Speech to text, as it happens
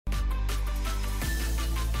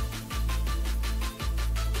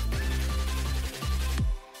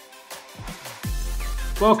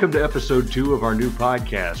Welcome to episode 2 of our new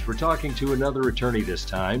podcast. We're talking to another attorney this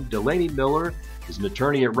time. Delaney Miller is an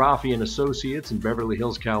attorney at Rafi & Associates in Beverly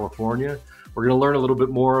Hills, California. We're going to learn a little bit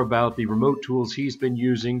more about the remote tools he's been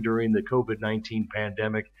using during the COVID-19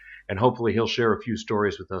 pandemic, and hopefully he'll share a few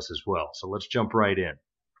stories with us as well. So let's jump right in.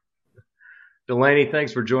 Delaney,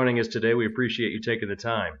 thanks for joining us today. We appreciate you taking the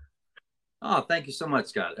time. Oh, thank you so much,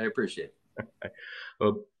 Scott. I appreciate it.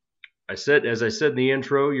 Well, as I said in the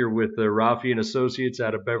intro, you're with Rafi & Associates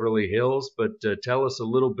out of Beverly Hills, but tell us a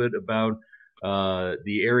little bit about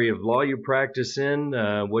the area of law you practice in,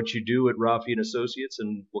 what you do at Rafi & Associates,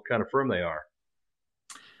 and what kind of firm they are.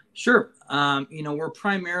 Sure. We're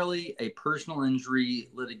primarily a personal injury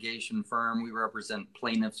litigation firm. We represent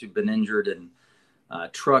plaintiffs who've been injured in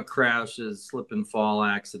truck crashes, slip and fall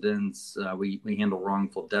accidents. We handle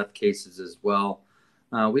wrongful death cases as well.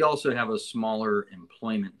 We also have a smaller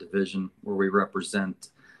employment division where we represent,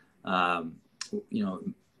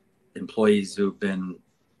 employees who've been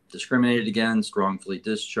discriminated against, wrongfully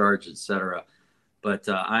discharged, etc. But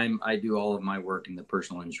I do all of my work in the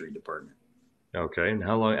personal injury department. Okay, and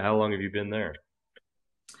how long have you been there?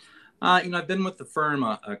 I've been with the firm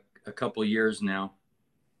a couple years now.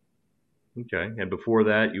 Okay, and before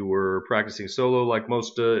that, you were practicing solo like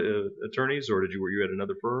most attorneys, or were you at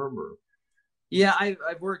another firm? Or yeah,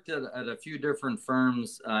 I've worked at a few different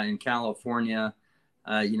firms in California.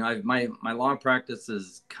 My law practice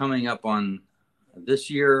is coming up on this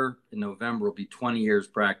year in November. Will be 20 years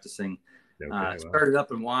practicing. okay, Started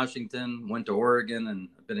up in Washington, went to Oregon, and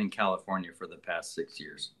I've been in California for the past 6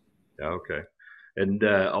 years. Okay, and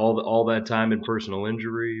all that time in personal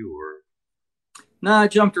injury, or? No, I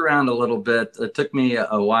jumped around a little bit. It took me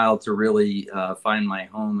a while to really find my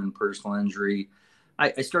home in personal injury.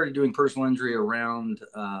 I started doing personal injury around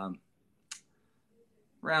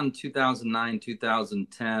 2009,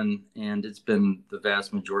 2010, and it's been the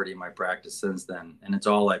vast majority of my practice since then. And it's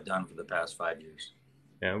all I've done for the past 5 years.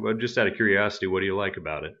 Yeah, well, just out of curiosity, what do you like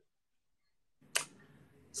about it?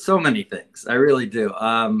 So many things. I really do.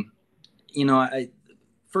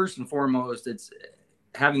 First and foremost, it's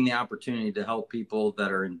having the opportunity to help people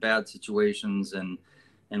that are in bad situations and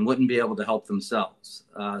wouldn't be able to help themselves.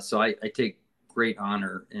 So I take great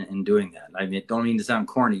honor in doing that. I mean, don't mean to sound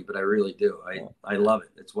corny, but I really do. I love it.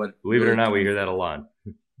 It's what. Believe it or not, we hear that a lot.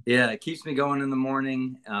 Yeah, it keeps me going in the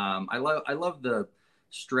morning. I love the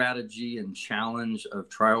strategy and challenge of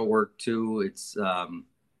trial work too. It's a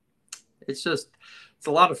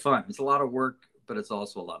lot of fun. It's a lot of work, but it's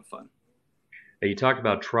also a lot of fun. Hey, you talk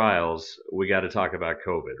about trials. We got to talk about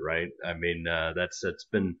COVID, right? I mean,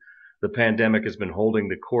 the pandemic has been holding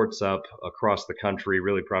the courts up across the country,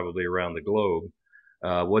 really probably around the globe.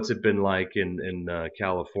 What's it been like in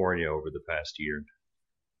California over the past year?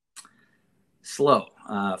 Slow,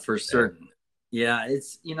 for certain. Yeah,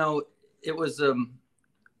 it was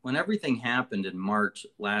when everything happened in March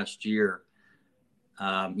last year.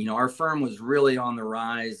 Our firm was really on the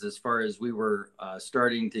rise as far as we were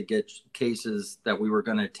starting to get cases that we were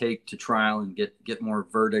going to take to trial and get more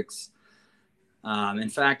verdicts. In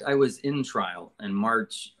fact, I was in trial in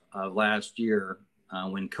March of last year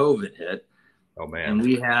when COVID hit. Oh man! And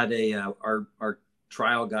we had our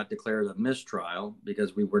trial got declared a mistrial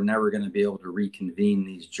because we were never going to be able to reconvene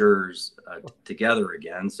these jurors together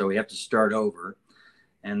again. So we have to start over,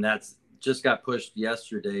 and that's just got pushed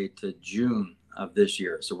yesterday to June of this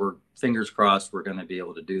year. So we're fingers crossed we're going to be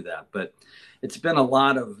able to do that. But it's been a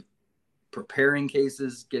lot of preparing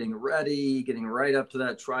cases, getting ready, getting right up to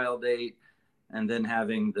that trial date, and then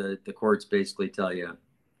having the courts basically tell you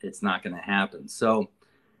it's not going to happen. So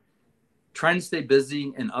trying to stay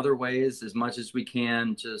busy in other ways as much as we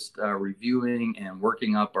can, just reviewing and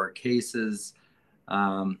working up our cases,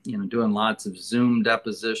 doing lots of Zoom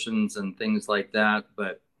depositions and things like that.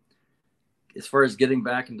 But as far as getting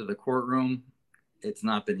back into the courtroom, it's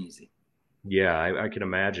not been easy. Yeah, I can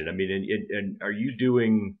imagine. I mean, and are you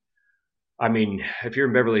doing, I mean, if you're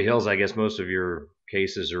in Beverly Hills, I guess most of your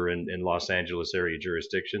cases are in Los Angeles area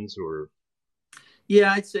jurisdictions, or?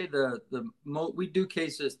 Yeah, I'd say we do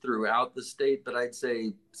cases throughout the state, but I'd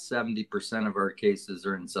say 70% of our cases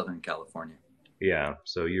are in Southern California. Yeah,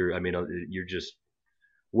 so you're just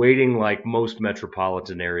waiting like most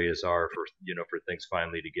metropolitan areas are for things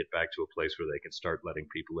finally to get back to a place where they can start letting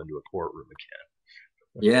people into a courtroom again.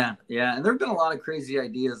 Yeah, and there have been a lot of crazy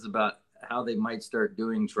ideas about how they might start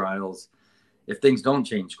doing trials if things don't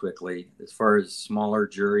change quickly, as far as smaller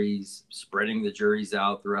juries, spreading the juries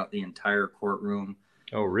out throughout the entire courtroom.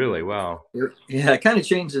 Oh, really? Wow. Yeah, it kind of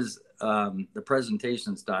changes the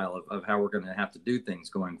presentation style of how we're going to have to do things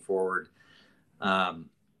going forward.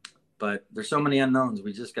 But there's so many unknowns.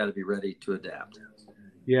 We just got to be ready to adapt.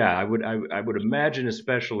 Yeah, I would imagine,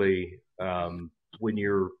 especially when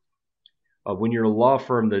you're a law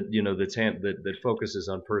firm that that focuses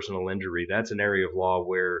on personal injury. That's an area of law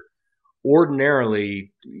where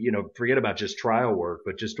ordinarily, forget about just trial work,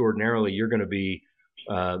 but just ordinarily, you're going to be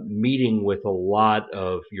meeting with a lot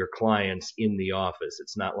of your clients in the office.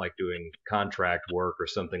 It's not like doing contract work or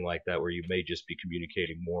something like that, where you may just be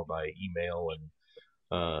communicating more by email,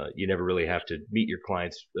 and you never really have to meet your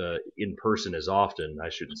clients in person as often. I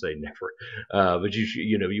shouldn't say never, but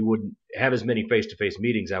you wouldn't have as many face-to-face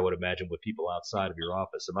meetings, I would imagine, with people outside of your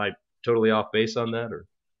office. Am I totally off base on that, or?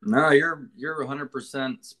 No, you're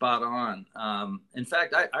 100% spot on. In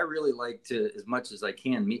fact, I really like to, as much as I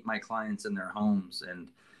can, meet my clients in their homes and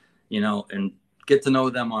and get to know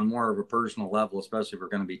them on more of a personal level, especially if we're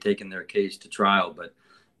going to be taking their case to trial. But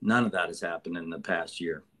none of that has happened in the past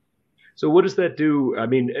year. So what does that do? I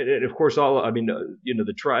mean, and of course,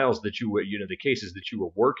 the trials that the cases that you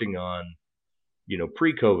were working on,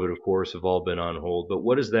 pre-COVID, of course, have all been on hold. But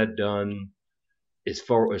what has that done as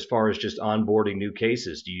far as just onboarding new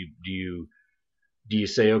cases? Do you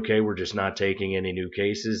say, okay, we're just not taking any new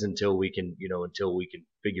cases until we can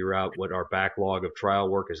figure out what our backlog of trial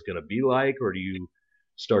work is going to be like, or do you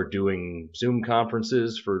start doing Zoom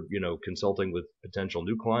conferences for consulting with potential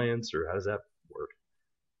new clients, or how does that work?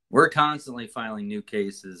 We're constantly filing new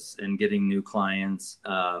cases and getting new clients.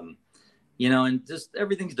 And just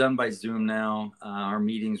everything's done by Zoom now. Our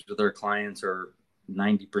meetings with our clients are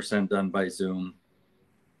 90% done by Zoom.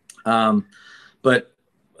 But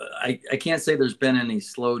I can't say there's been any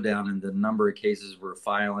slowdown in the number of cases we're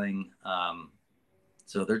filing.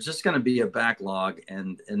 So there's just going to be a backlog,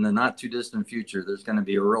 and in the not too distant future, there's going to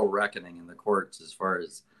be a real reckoning in the courts as far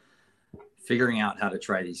as figuring out how to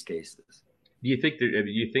try these cases. Do you think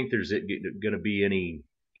there's going to be any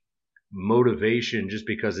motivation, just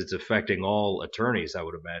because it's affecting all attorneys, I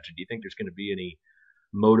would imagine? Do you think there's going to be any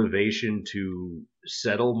motivation to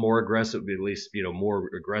settle more aggressively, at least, more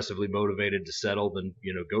aggressively motivated to settle than,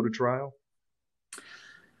 go to trial?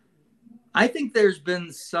 I think there's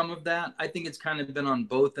been some of that. I think it's kind of been on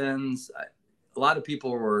both ends. A lot of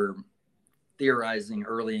people were theorizing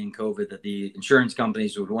early in COVID that the insurance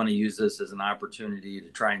companies would want to use this as an opportunity to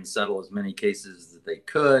try and settle as many cases that they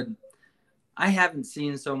could. I haven't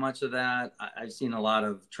seen so much of that. I've seen a lot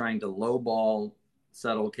of trying to lowball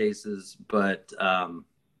settle cases, but I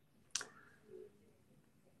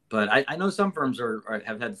know some firms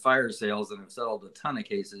have had fire sales and have settled a ton of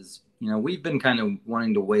cases. We've been kind of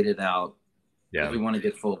wanting to wait it out because Yeah. we want to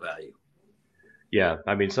get full value. Yeah.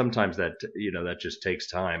 I mean, sometimes that just takes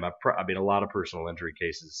time. I mean, a lot of personal injury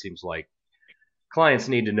cases, it seems like clients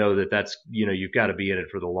need to know that you've got to be in it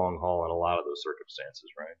for the long haul in a lot of those circumstances,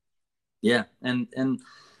 right? Yeah, and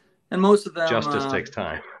most of them, Justice takes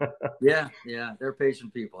time. yeah, they're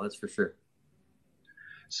patient people, that's for sure.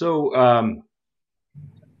 So,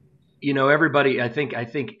 everybody, I think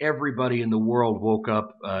everybody in the world woke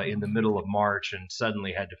up in the middle of March and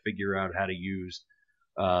suddenly had to figure out how to use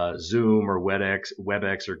Zoom or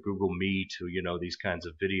WebEx or Google Meet, these kinds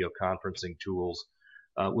of video conferencing tools.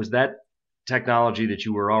 Was that technology that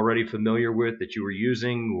you were already familiar with, that you were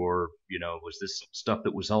using, or was this stuff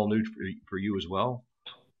that was all new for you as well?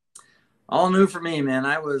 All new for me, man.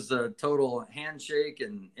 I was a total handshake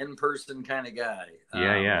and in-person kind of guy.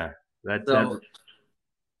 Yeah, yeah. That So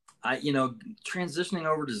transitioning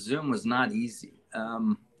over to Zoom was not easy,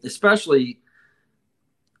 especially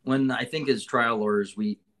when I think as trial lawyers,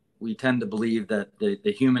 we tend to believe that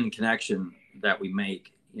the human connection that we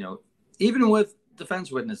make, even with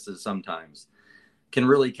defense witnesses sometimes, can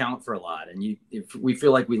really count for a lot. And if we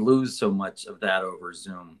feel like we lose so much of that over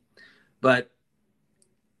Zoom, but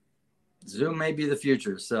Zoom may be the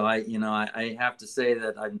future. So I have to say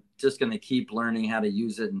that I'm just going to keep learning how to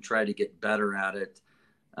use it and try to get better at it,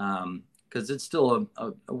 because it's still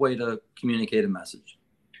a way to communicate a message.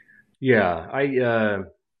 Yeah,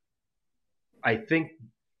 I think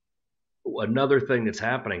another thing that's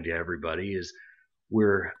happening to everybody is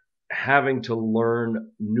we're having to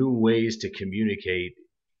learn new ways to communicate,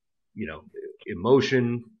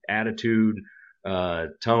 emotion, attitude,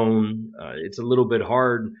 tone. It's a little bit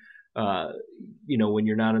hard, when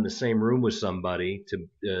you're not in the same room with somebody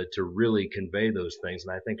to really convey those things.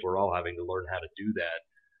 And I think we're all having to learn how to do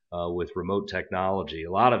that with remote technology.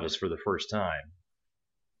 A lot of us for the first time.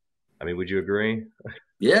 I mean, would you agree?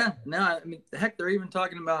 Yeah, no, I mean, heck, they're even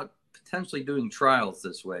talking about potentially doing trials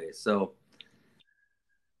this way. So,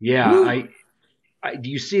 Yeah, woo, I do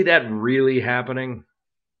you see that really happening?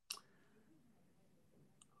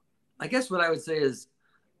 I guess what I would say is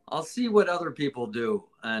I'll see what other people do,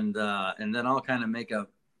 and then I'll kind of make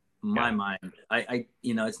my mind.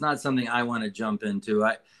 It's not something I want to jump into.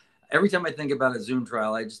 Every time I think about a Zoom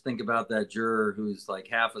trial, I just think about that juror who's like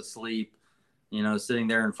half asleep, sitting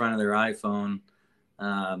there in front of their iPhone,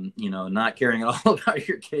 not caring at all about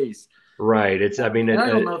your case. Right. I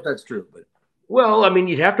don't know if that's true, but. Well, I mean,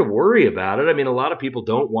 you'd have to worry about it. I mean, a lot of people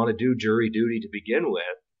don't want to do jury duty to begin with.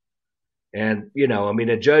 And,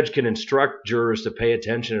 a judge can instruct jurors to pay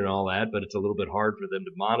attention and all that, but it's a little bit hard for them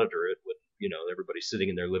to monitor it with, everybody sitting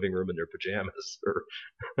in their living room in their pajamas or,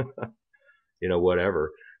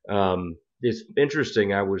 whatever. It's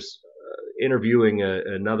interesting. I was interviewing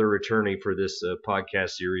another attorney for this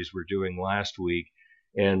podcast series we're doing last week,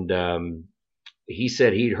 and he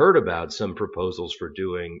said he'd heard about some proposals for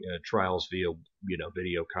doing trials via,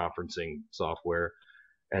 video conferencing software,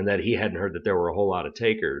 and that he hadn't heard that there were a whole lot of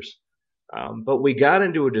takers. But we got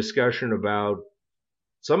into a discussion about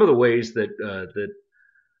some of the ways that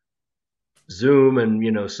Zoom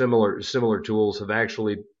and similar tools have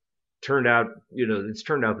actually turned out. It's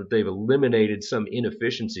turned out that they've eliminated some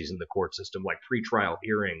inefficiencies in the court system, like pretrial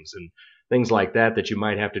hearings and things like that you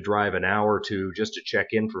might have to drive an hour to just to check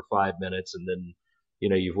in for 5 minutes, and then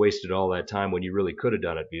you've wasted all that time when you really could have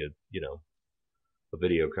done it via a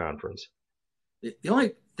video conference. The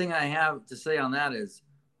only thing I have to say on that is,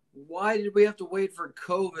 why did we have to wait for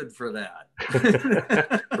COVID for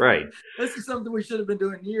that? Right. This is something we should have been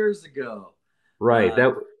doing years ago. Right.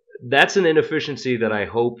 That's an inefficiency that I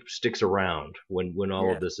hope sticks around when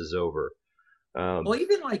all of this is over. Well,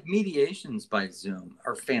 even like mediations by Zoom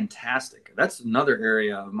are fantastic. That's another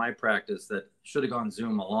area of my practice that should have gone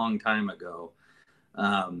Zoom a long time ago.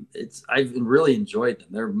 I've really enjoyed them.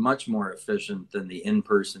 They're much more efficient than the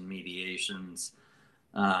in-person mediations.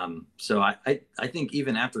 So I think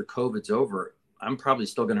even after COVID's over, I'm probably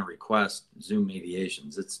still going to request Zoom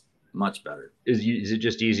mediations. It's much better. Is it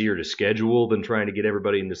just easier to schedule than trying to get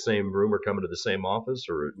everybody in the same room or coming to the same office,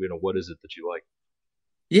 or what is it that you like?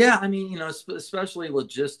 Yeah, I mean, especially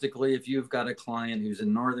logistically, if you've got a client who's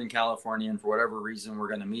in Northern California and for whatever reason we're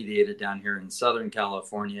going to mediate it down here in Southern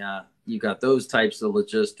California, you got those types of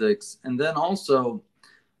logistics. And then also,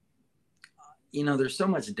 there's so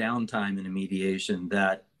much downtime in a mediation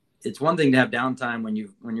that it's one thing to have downtime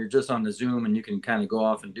when you're just on the Zoom and you can kind of go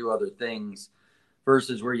off and do other things,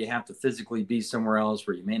 versus where you have to physically be somewhere else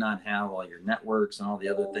where you may not have all your networks and all the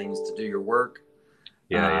other things to do your work.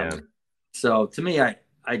 Yeah. So to me, I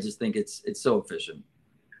just think it's so efficient.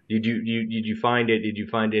 Did you find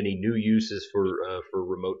any new uses for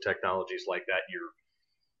remote technologies like that in your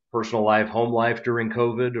personal life, home life during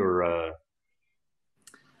COVID, or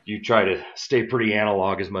you try to stay pretty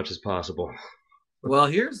analog as much as possible? Well,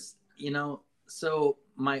 here's, so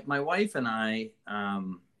my wife and I,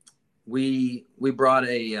 we brought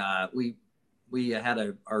we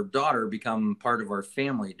had our daughter become part of our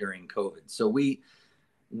family during COVID. So we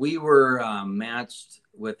were matched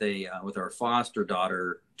with our foster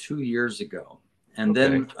daughter 2 years ago. And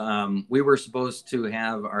then we were supposed to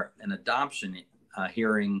have an adoption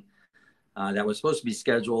hearing that was supposed to be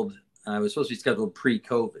scheduled. It was supposed to be scheduled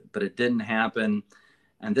pre-COVID, but it didn't happen.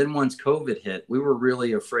 And then once COVID hit, we were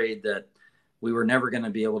really afraid that we were never going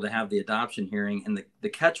to be able to have the adoption hearing. And the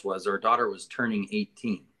catch was our daughter was turning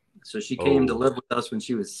 18. So she came to live with us when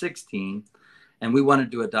she was 16, and we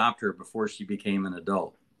wanted to adopt her before she became an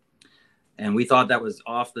adult. And we thought that was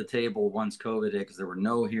off the table once COVID hit, because there were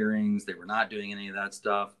no hearings. They were not doing any of that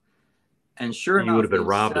stuff. And sure enough, you would have been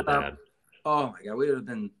robbed of that. Oh my God, we would have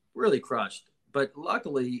been really crushed. But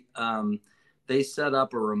luckily, they set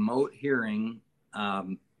up a remote hearing,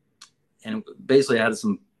 and basically had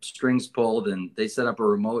some strings pulled, and they set up a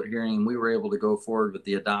remote hearing, and we were able to go forward with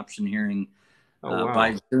the adoption hearing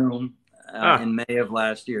by Zoom in May of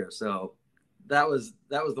last year. So that was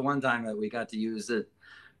the one time that we got to use it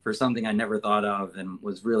for something I never thought of and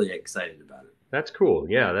was really excited about it. That's cool.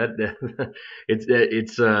 Yeah, that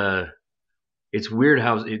it's weird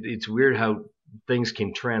how things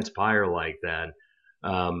can transpire like that.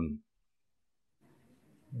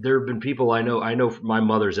 There have been people I know my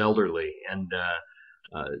mother's elderly, and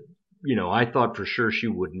I thought for sure she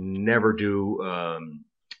would never do a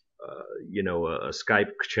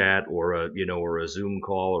Skype chat or a Zoom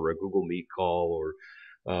call or a Google Meet call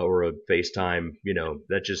or a FaceTime.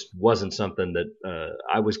 That just wasn't something that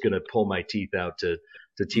I was going to pull my teeth out to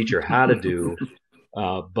teach her how to do.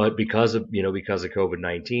 But because of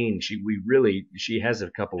COVID-19, she has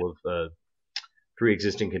a couple of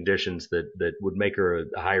pre-existing conditions that would make her a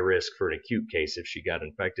high risk for an acute case if she got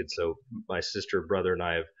infected. So my sister, brother, and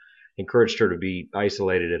I have encouraged her to be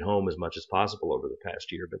isolated at home as much as possible over the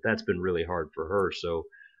past year, but that's been really hard for her. So,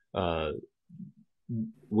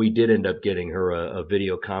 we did end up getting her a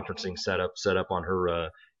video conferencing set up on her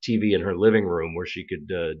TV in her living room where she could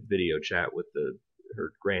video chat with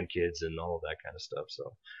her grandkids and all of that kind of stuff.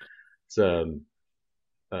 So it's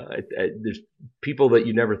there's people that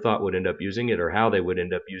you never thought would end up using it or how they would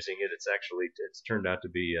end up using it. It's turned out to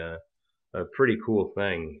be a pretty cool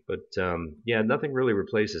thing. But yeah, nothing really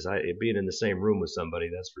replaces being in the same room with somebody,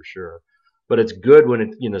 that's for sure. But it's good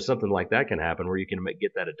when something like that can happen where you can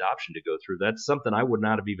get that adoption to go through. That's something I would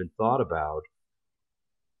not have even thought about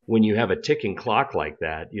when you have a ticking clock like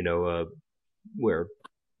that, where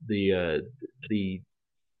the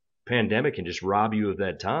pandemic can just rob you of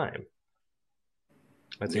that time.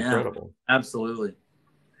 That's incredible. Absolutely.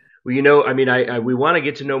 Well, I mean, we want to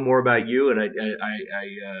get to know more about you, and I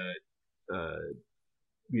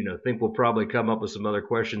think we'll probably come up with some other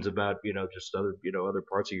questions about, just other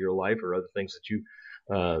parts of your life or other things that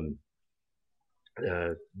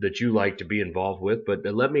you like to be involved with. But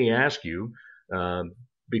let me ask you,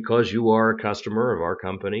 because you are a customer of our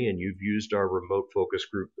company and you've used our remote focus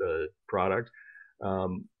group product,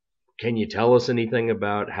 can you tell us anything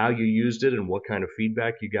about how you used it and what kind of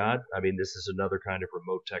feedback you got? I mean, this is another kind of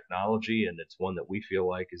remote technology, and it's one that we feel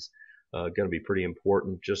like is going to be pretty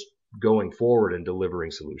important just going forward in delivering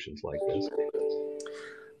solutions like this.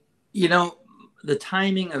 The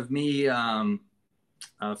timing of me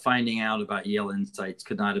finding out about Yale Insights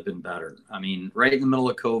could not have been better. I mean, right in the middle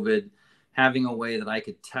of COVID, having a way that I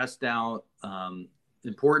could test out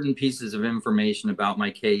important pieces of information about my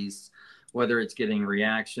case, whether it's getting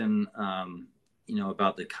reaction,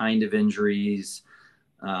 about the kind of injuries,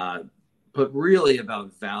 but really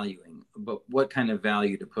about valuing, but what kind of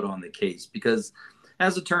value to put on the case. Because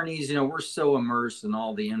as attorneys, we're so immersed in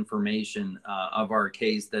all the information of our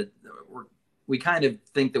case that we kind of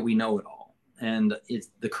think that we know it all. And it's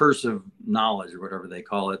the curse of knowledge or whatever they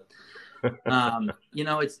call it.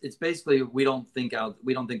 It's basically, we don't think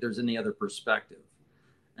there's any other perspective.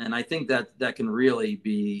 And I think that can really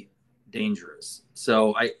be dangerous.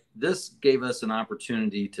 So this gave us an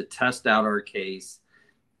opportunity to test out our case,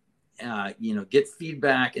 get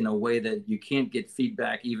feedback in a way that you can't get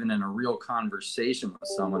feedback even in a real conversation with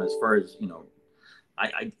someone. As far as,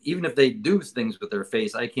 I even if they do things with their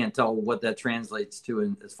face, I can't tell what that translates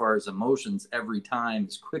to as far as emotions every time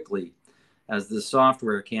as quickly as the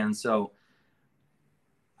software can. So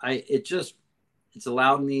it's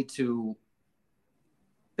allowed me to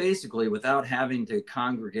basically, without having to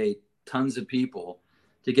congregate tons of people,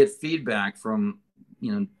 to get feedback from,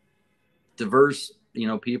 diverse,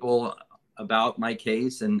 people about my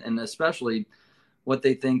case and especially what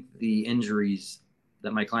they think the injuries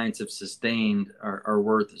that my clients have sustained are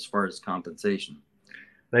worth as far as compensation.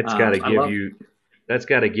 That's got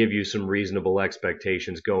to give you some reasonable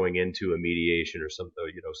expectations going into a mediation or some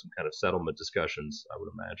kind of settlement discussions, I would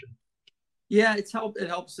imagine. Yeah, it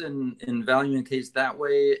helps in valuing a case that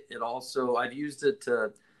way. It also, I've used it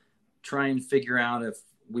to try and figure out if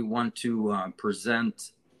we want to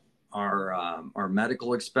present our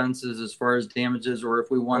medical expenses as far as damages, or if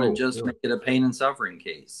we want to just make it a pain and suffering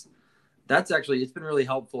case. It's been really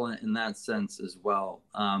helpful in that sense as well.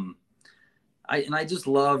 I just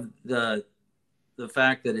love the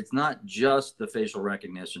fact that it's not just the facial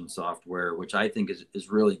recognition software, which I think is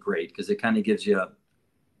really great, because it kind of gives you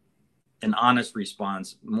an honest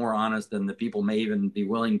response, more honest than the people may even be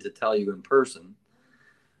willing to tell you in person.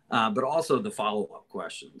 But also the follow-up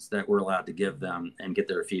questions that we're allowed to give them and get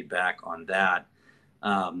their feedback on that.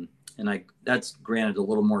 That's granted a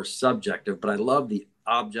little more subjective, but I love the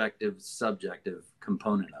objective, subjective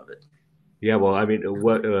component of it. Yeah, well, I mean,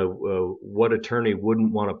 what attorney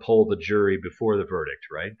wouldn't want to poll the jury before the verdict,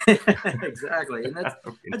 right? Exactly, and that's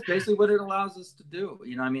basically what it allows us to do.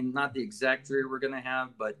 Not the exact jury we're going to have,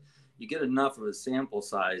 but you get enough of a sample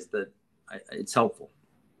size that it's helpful.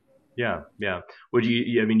 Yeah. Would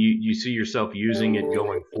you see yourself using it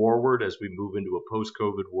going forward as we move into a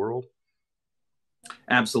post-COVID world?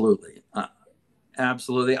 Absolutely.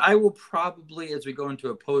 Absolutely. I will probably, as we go into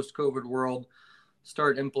a post-COVID world,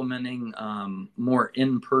 start implementing more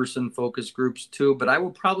in-person focus groups too. But I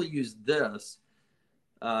will probably use this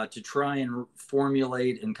to try and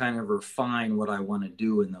formulate and kind of refine what I want to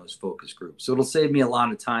do in those focus groups. So it'll save me a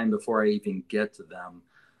lot of time before I even get to them.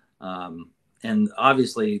 And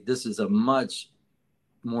obviously, this is a much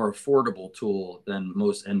more affordable tool than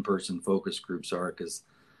most in-person focus groups are, because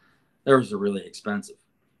those are really expensive.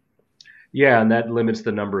 Yeah, and that limits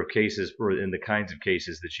the number of cases and the kinds of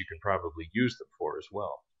cases that you can probably use them for as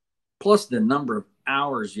well. Plus the number of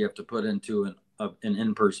hours you have to put into an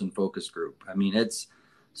in-person focus group. I mean, it's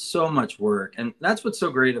so much work. And that's what's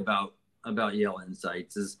so great about Yale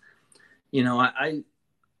Insights is, You know, I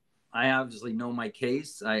obviously know my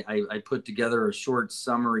case. I put together a short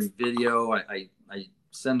summary video. I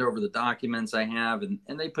send over the documents I have, and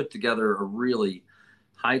they put together a really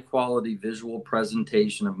high quality visual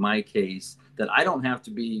presentation of my case that I don't have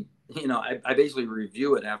to be, you know, I basically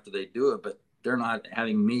review it after they do it, but they're not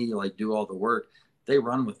having me like do all the work. They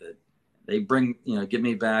run with it. They bring, you know, give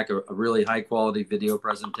me back a really high quality video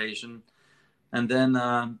presentation, and then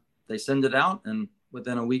they send it out, and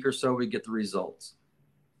within a week or so, we get the results.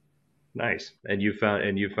 Nice. And you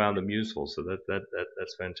found them useful. So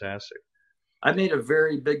that's fantastic. I made a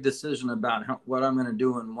very big decision about what I'm going to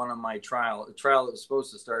do in one of my a trial that was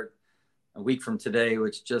supposed to start a week from today,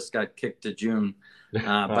 which just got kicked to June.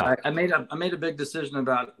 But I made a big decision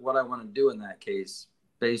about what I want to do in that case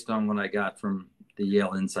based on what I got from the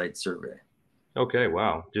Yale Insight survey. Okay.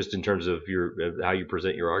 Wow. Just in terms of how you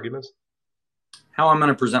present your arguments? How I'm going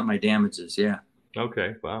to present my damages. Yeah.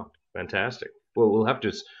 Okay. Wow. Fantastic. Well, we'll have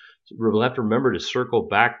to remember to circle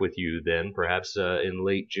back with you then, perhaps in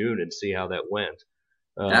late June, and see how that went.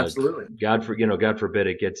 Absolutely. God forbid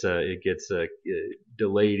it gets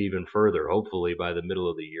delayed even further. Hopefully, by the middle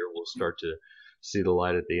of the year, we'll start to see the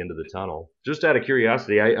light at the end of the tunnel. Just out of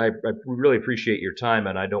curiosity, I really appreciate your time,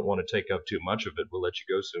 and I don't want to take up too much of it. We'll let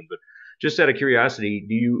you go soon, but just out of curiosity,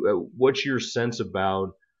 what's your sense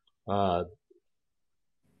about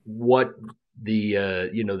what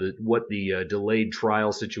the delayed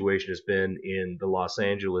trial situation has been in the Los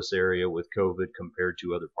Angeles area with COVID compared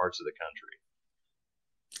to other parts of the country?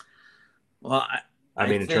 Well, I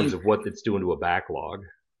mean, in terms of what it's doing to a backlog.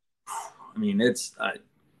 I mean,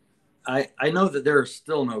 I know that there are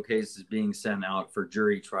still no cases being sent out for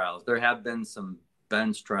jury trials. There have been some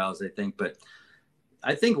bench trials, I think, but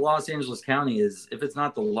I think Los Angeles County is, if it's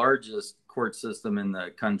not the largest court system in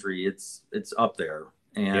the country, it's up there.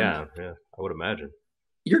 And yeah, I would imagine.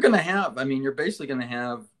 You're basically going to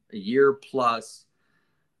have a year plus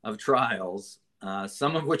of trials,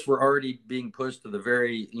 some of which were already being pushed to the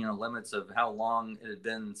very, limits of how long it had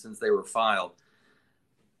been since they were filed.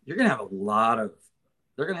 You're going to have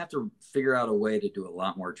they're going to have to figure out a way to do a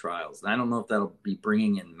lot more trials. And I don't know if that'll be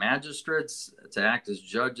bringing in magistrates to act as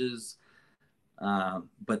judges,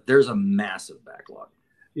 but there's a massive backlog.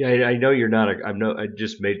 Yeah, I know you're not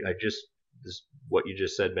what you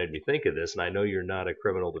just said made me think of this, and I know you're not a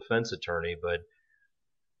criminal defense attorney, but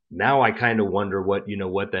now I kind of wonder what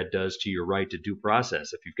that does to your right to due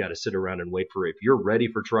process. If you've got to sit around and wait if you're ready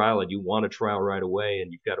for trial and you want a trial right away,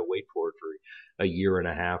 and you've got to wait for it for a year and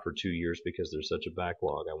a half or 2 years because there's such a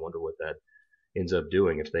backlog. I wonder what that ends up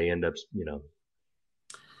doing if they end up,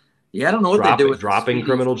 yeah, I don't know what they do with dropping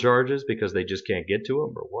criminal charges because they just can't get to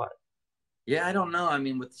them, or what. Yeah, I don't know. I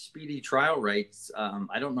mean, with speedy trial rights,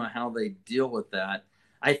 I don't know how they deal with that.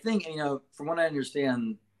 I think, from what I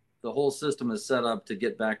understand, the whole system is set up to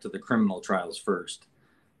get back to the criminal trials first.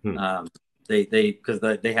 Because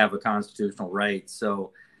they have a constitutional right.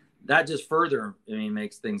 So that just further,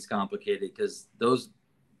 makes things complicated because those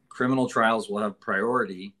criminal trials will have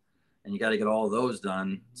priority, and you got to get all of those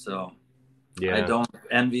done. So yeah. I don't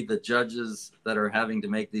envy the judges that are having to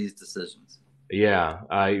make these decisions. Yeah,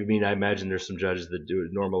 I imagine there's some judges that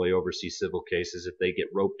normally oversee civil cases. If they get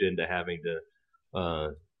roped into having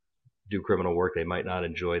to do criminal work, they might not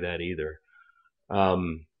enjoy that either.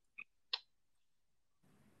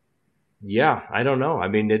 Yeah, I don't know. I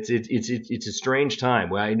mean, it's a strange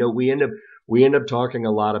time. I know we end up talking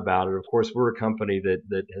a lot about it. Of course, we're a company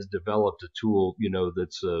that has developed a tool,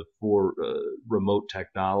 that's for remote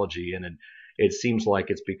technology, and it seems like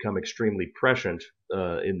it's become extremely prescient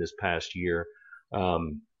in this past year.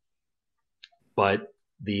 But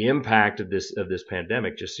the impact of this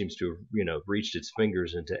pandemic just seems to have reached its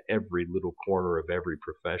fingers into every little corner of every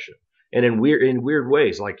profession, and in weird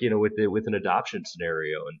ways, like with an adoption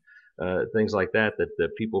scenario and things like that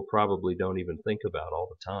people probably don't even think about all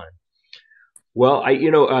the time. Well,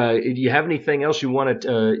 do you have anything else you want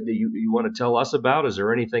to tell us about? Is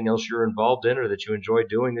there anything else you're involved in or that you enjoy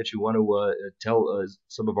doing that you want to tell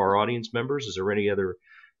some of our audience members? Is there any other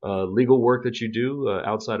legal work that you do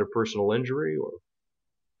outside of personal injury, or?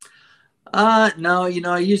 No,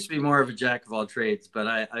 I used to be more of a jack of all trades, but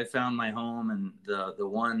I found my home and the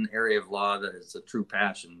one area of law that is a true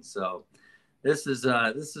passion. So this is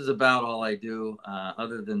about all I do,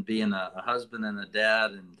 other than being a husband and a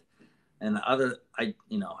dad I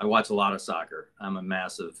watch a lot of soccer. I'm a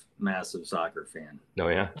massive soccer fan. Oh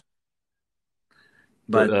yeah.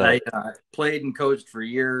 But I played and coached for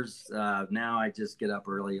years. Now I just get up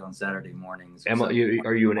early on Saturday mornings. Are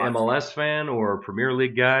you an MLS fan or a Premier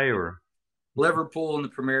League guy, or? Liverpool in the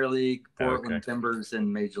Premier League, Portland Timbers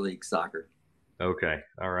in Major League Soccer. Okay.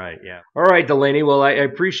 All right. Yeah. All right, Delaney. Well, I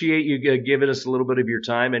appreciate you giving us a little bit of your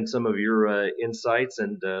time and some of your insights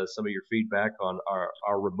and some of your feedback on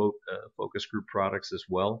our remote focus group products as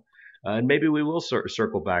well. And maybe we will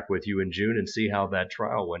circle back with you in June and see how that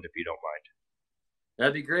trial went, if you don't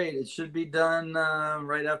That'd be great. It should be done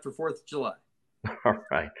right after 4th of July. mind. All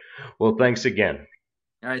right. Well, thanks again.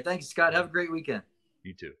 All right. Thanks, Scott. Have a great weekend.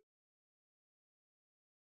 You too.